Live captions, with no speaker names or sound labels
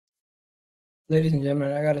Ladies and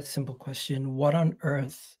gentlemen, I got a simple question. What on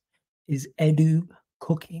earth is Edu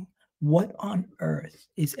cooking? What on earth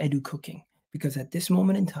is Edu cooking? Because at this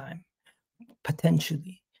moment in time,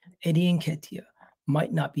 potentially, Eddie Nketiah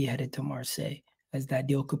might not be headed to Marseille, as that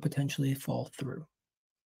deal could potentially fall through.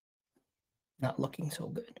 Not looking so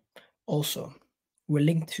good. Also, we're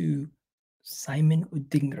linked to Simon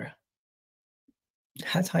Adingra.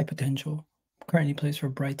 Has high potential, currently plays for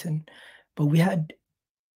Brighton, but we had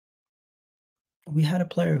a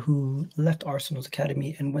player who left Arsenal's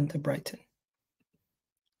academy and went to Brighton.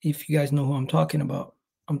 If you guys know who I'm talking about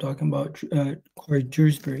Corey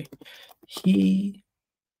Dewsbury. He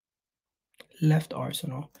left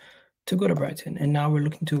Arsenal to go to Brighton, and now we're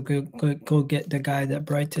looking to go get the guy that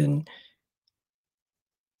Brighton.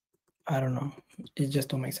 I don't know. It just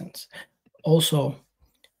don't make sense. Also,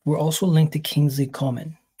 we're also linked to Kingsley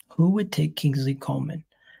Coman. Who would take Kingsley Coman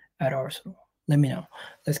at Arsenal? Let me know.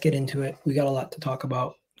 Let's get into it. We got a lot to talk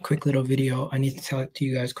about. Quick little video. I need to tell it to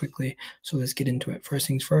you guys quickly. So let's get into it. First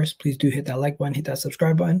things first, please do hit that like button, hit that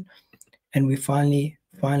subscribe button. And we finally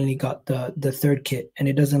got the third kit, and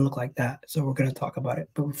it doesn't look like that. So we're going to talk about it.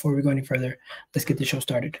 But before we go any further, let's get the show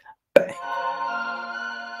started. Bye.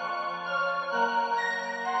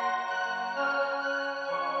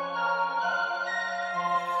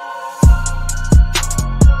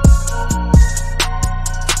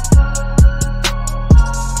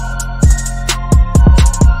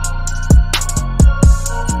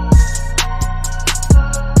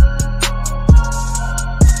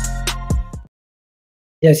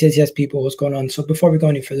 Yes, people, what's going on? So before we go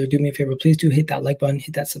any further, do me a favor, please do hit that like button,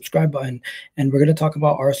 hit that subscribe button, and we're going to talk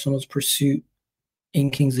about Arsenal's pursuit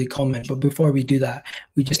in Kingsley Coman. But before we do that,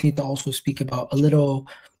 we just need to also speak about a little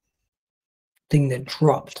thing that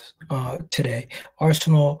dropped today.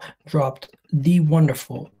 Arsenal dropped the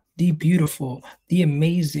wonderful, the beautiful, the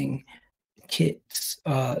amazing kits.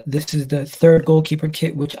 This is the third goalkeeper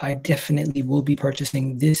kit, which I definitely will be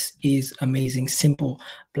purchasing. This is amazing, simple,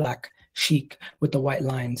 black, chic with the white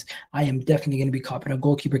lines. I am definitely going to be copying a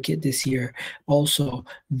goalkeeper kit this year. Also,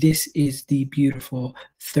 this is the beautiful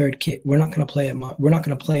third kit. We're not going to play it much. We're not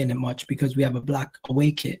going to play in it much because we have a black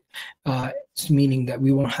away kit, meaning that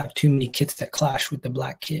we won't have too many kits that clash with the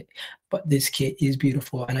black kit. But this kit is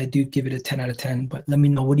beautiful, and I do give it a 10 out of 10. But let me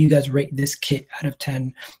know, what do you guys rate this kit out of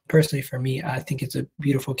 10? Personally, for me, I think it's a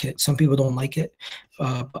beautiful kit. Some people don't like it,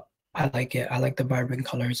 but I like it. I like the vibrant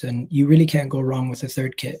colors, and you really can't go wrong with a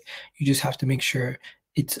third kit. You just have to make sure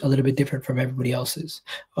it's a little bit different from everybody else's.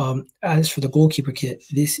 As for the goalkeeper kit,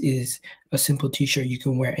 this is a simple t-shirt you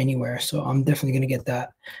can wear anywhere. So I'm definitely going to get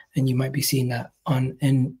that, and you might be seeing that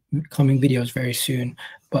in coming videos very soon.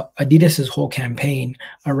 But Adidas's whole campaign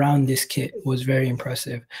around this kit was very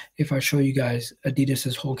impressive. If I show you guys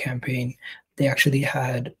Adidas's whole campaign, they actually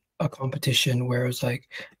had a competition where it was like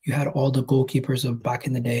you had all the goalkeepers of back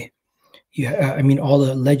in the day. All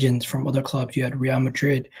the legends from other clubs. You had Real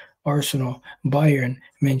Madrid, Arsenal, Bayern,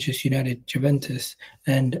 Manchester United, Juventus,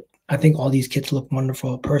 and I think all these kits look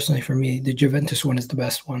wonderful. Personally, for me, the Juventus one is the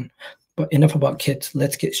best one. But enough about kits.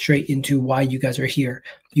 Let's get straight into why you guys are here.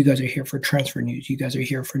 You guys are here for transfer news. You guys are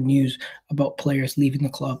here for news about players leaving the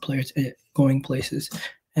club, players going places.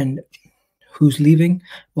 And who's leaving?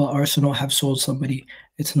 Well, Arsenal have sold somebody.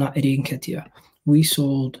 It's not Eddie Nketiah. We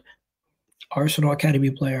sold Arsenal Academy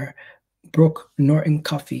player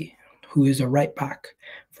Norton-Cuffy, who is a right back,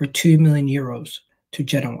 for 2 million euros to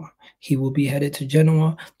Genoa. He will be headed to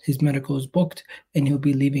Genoa. His medical is booked, and he'll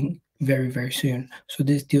be leaving very, very soon. So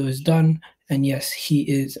this deal is done, and yes, he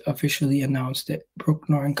is officially announced that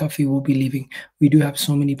Norton-Cuffy will be leaving. We do have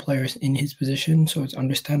so many players in his position, so it's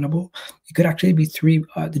understandable. It could actually be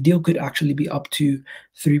the deal could actually be up to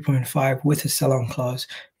 3.5 with a sell-on clause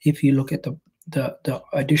if you look at the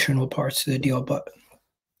additional parts to the deal. But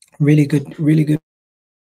really good.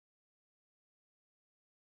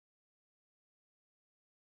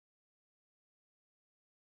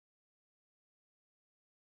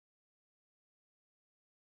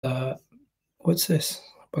 What's this?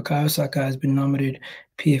 Bukayo Saka has been nominated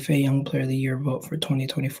PFA Young Player of the Year vote for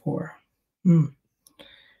 2024.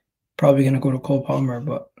 Probably going to go to Cole Palmer,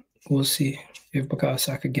 but we'll see if Bukayo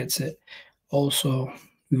Saka gets it. Also,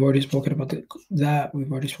 we've already spoken about that.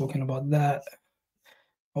 We've already spoken about that.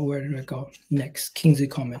 Oh, where did it go? Next, Kingsley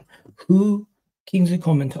Coman. Kingsley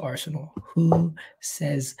Coman to Arsenal. Who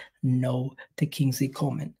says no to Kingsley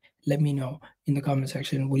Coman? Let me know in the comment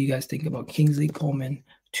section what do you guys think about Kingsley Coman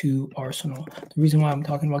to Arsenal. The reason why I'm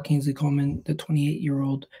talking about Kingsley Coman, the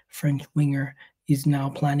 28-year-old French winger, is now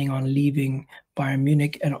planning on leaving Bayern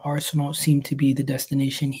Munich and Arsenal seem to be the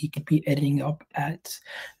destination he could be ending up at.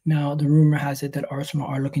 Now, the rumor has it that Arsenal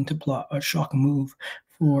are looking to plot a shock move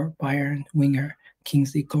for Bayern winger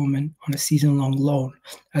Kingsley Coman on a season-long loan,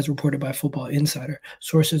 as reported by Football Insider.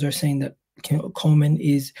 Sources are saying that Coman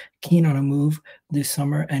is keen on a move this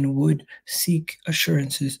summer and would seek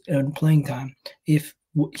assurances on playing time if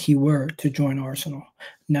he were to join Arsenal.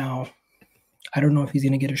 Now, I don't know if he's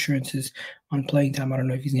going to get assurances on playing time. I don't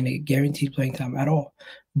know if he's going to get guaranteed playing time at all.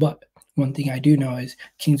 But one thing I do know is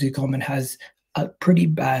Kingsley Coman has a pretty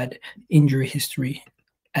bad injury history,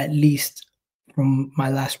 at least from my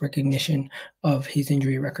last recognition of his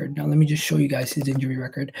injury record. Now, let me just show you guys his injury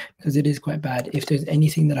record because it is quite bad. If there's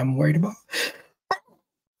anything that I'm worried about,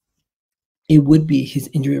 it would be his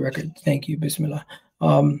injury record. Thank you, Bismillah.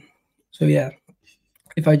 So yeah,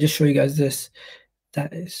 if I just show you guys this,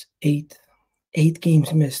 that is eight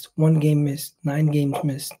games missed, 1 game missed, 9 games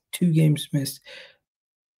missed, 2 games missed,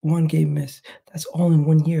 1 game missed. That's all in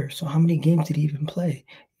 1 year. So how many games did he even play?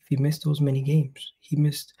 If he missed those many games, he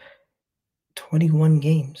missed 21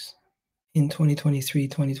 games in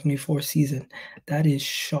 2023-2024 season. That is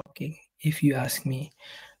shocking, if you ask me.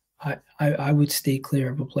 I would stay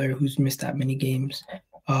clear of a player who's missed that many games,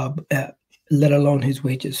 let alone his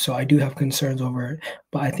wages. So I do have concerns over it.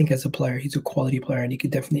 But I think as a player, he's a quality player, and he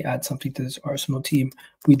could definitely add something to this Arsenal team.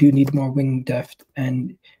 We do need more wing depth.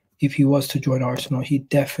 And if he was to join Arsenal, he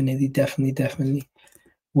definitely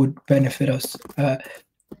would benefit us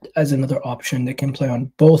as another option that can play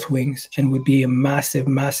on both wings and would be a massive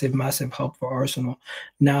help for Arsenal.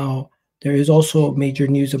 Now, there is also major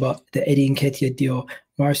news about the Nketiah deal.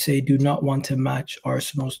 Marseille do not want to match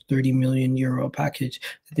Arsenal's 30 million euro package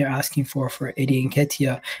that they're asking for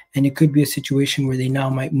Nketiah, and it could be a situation where they now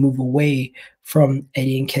might move away from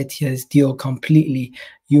Nketiah's deal completely.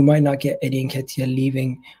 You might not get Nketiah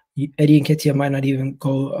leaving. Nketiah might not even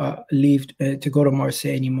go leave to go to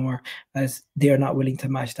Marseille anymore, as they are not willing to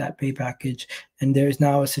match that pay package. And there's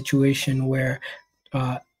now a situation where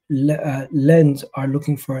Lens are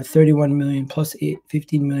looking for a 31 million plus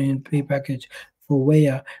 15 million pay package for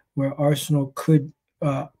Weah, where Arsenal could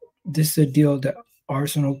this is a deal that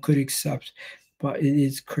Arsenal could accept, but it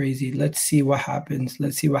is crazy. Let's see what happens.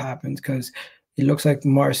 Because it looks like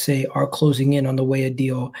Marseille are closing in on the Weah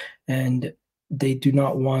deal, and they do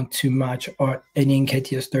not want to match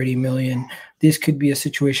Nketiah's 30 million. This could be a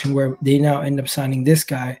situation where they now end up signing this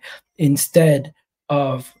guy instead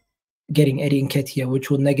of getting Nketiah, which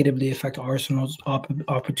will negatively affect Arsenal's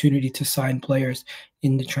opportunity to sign players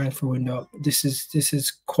in the transfer window. This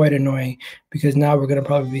is quite annoying, because now we're going to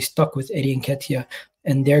probably be stuck with Nketiah,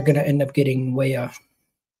 and they're going to end up getting Weah.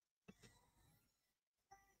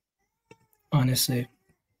 Honestly,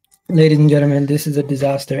 ladies and gentlemen, this is a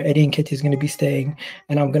disaster. Nketiah is going to be staying,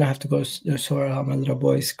 and I'm going to have to go sort out my little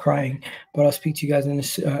boys crying. But I'll speak to you guys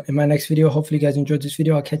in my next video. Hopefully you guys enjoyed this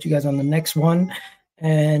video. I'll catch you guys on the next one.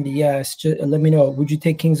 And yes, just let me know. Would you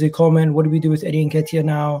take Kingsley Coman? What do we do with Nketiah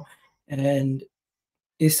now? And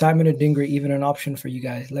is Simon Adingra even an option for you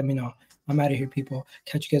guys? Let me know. I'm out of here, people.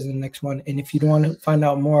 Catch you guys in the next one. And if you want to find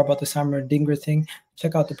out more about the Simon Adingra thing,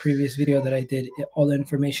 check out the previous video that I did. All the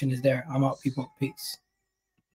information is there. I'm out, people. Peace.